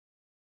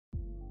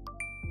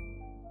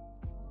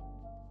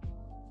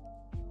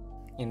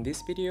In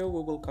this video,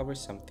 we will cover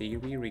some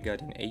theory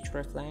regarding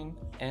Hreflang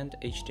and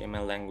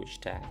HTML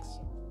language tags.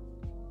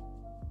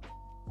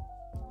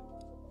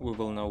 We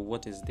will know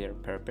what is their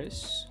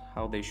purpose,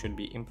 how they should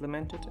be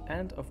implemented,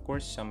 and of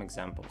course some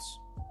examples.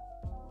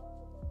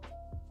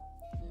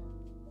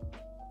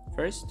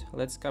 First,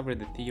 let's cover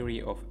the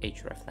theory of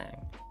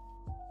Hreflang.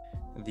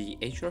 The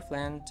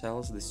Hreflang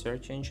tells the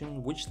search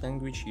engine which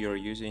language you're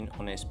using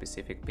on a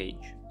specific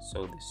page,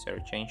 so the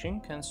search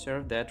engine can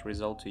serve that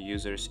result to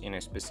users in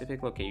a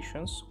specific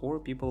locations or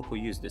people who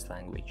use this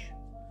language.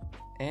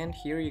 And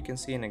here you can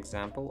see an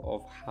example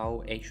of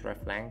how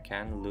Hreflang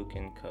can look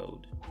in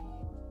code.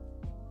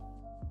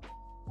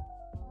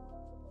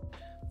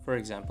 For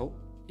example,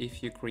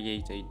 if you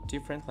create a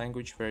different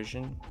language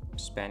version,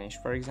 Spanish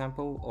for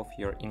example, of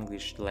your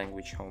English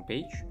language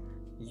homepage,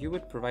 you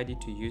would provide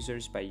it to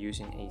users by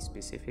using a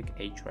specific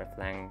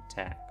Hreflang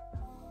tag,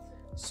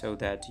 so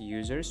that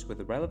users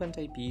with relevant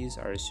IPs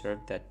are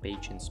served that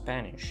page in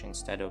Spanish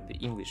instead of the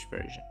English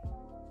version.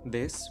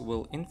 This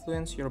will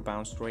influence your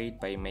bounce rate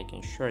by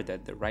making sure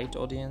that the right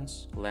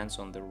audience lands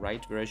on the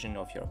right version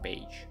of your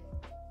page.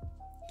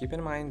 Keep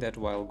in mind that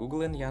while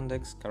Google and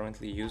Yandex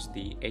currently use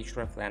the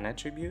Hreflang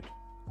attribute,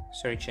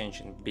 search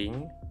engine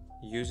Bing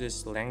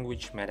uses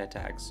language meta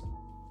tags.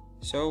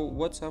 So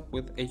what's up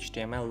with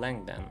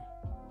HTML-lang then?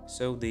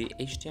 So the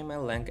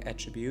HTML-lang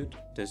attribute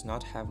does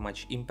not have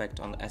much impact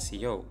on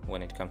SEO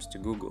when it comes to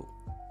Google.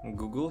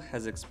 Google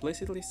has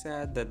explicitly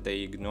said that they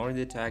ignore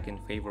the tag in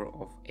favor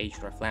of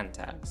Hreflang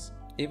tags.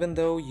 Even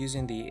though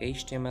using the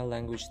HTML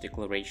language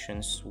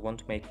declarations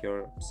won't make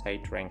your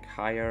site rank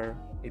higher,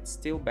 it's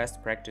still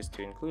best practice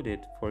to include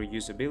it for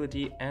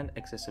usability and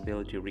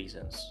accessibility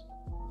reasons.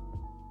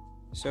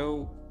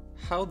 So,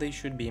 how they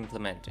should be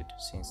implemented,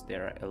 since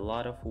there are a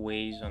lot of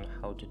ways on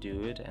how to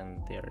do it,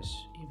 and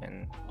there's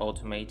even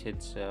automated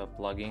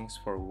plugins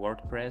for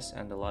WordPress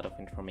and a lot of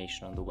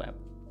information on the web.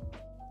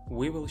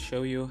 We will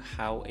show you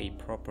how a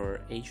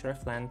proper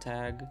Hreflang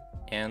tag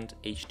and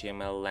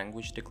HTML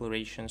language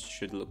declarations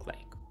should look like.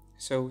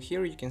 So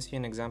here you can see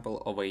an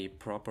example of a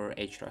proper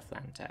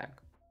Hreflang tag.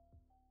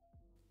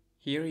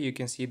 Here you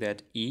can see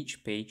that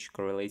each page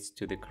correlates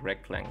to the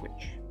correct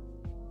language.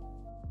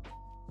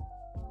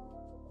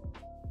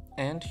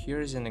 And here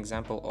is an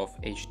example of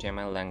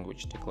HTML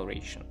language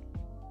declaration.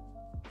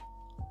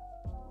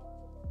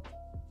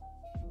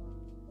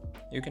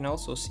 You can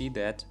also see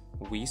that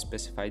we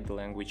specified the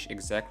language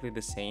exactly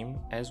the same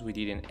as we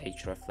did in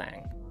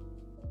Hreflang.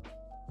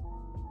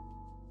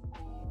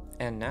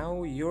 And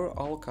now you're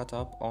all caught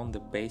up on the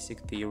basic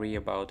theory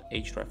about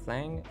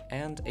Hreflang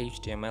and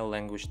HTML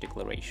language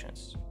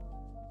declarations.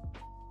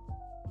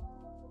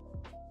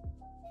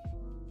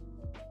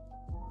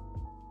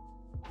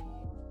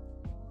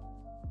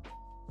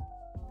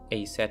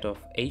 A set of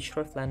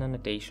Hreflang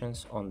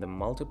annotations on the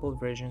multiple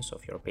versions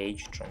of your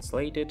page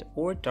translated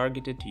or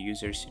targeted to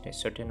users in a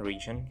certain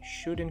region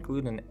should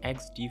include an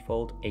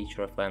xdefault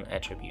Hreflang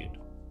attribute.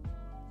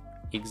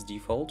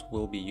 Xdefault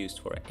will be used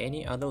for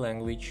any other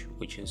language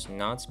which is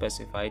not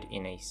specified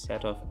in a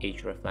set of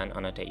Hreflang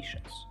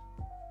annotations.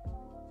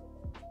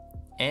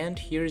 And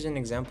here's an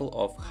example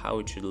of how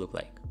it should look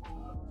like.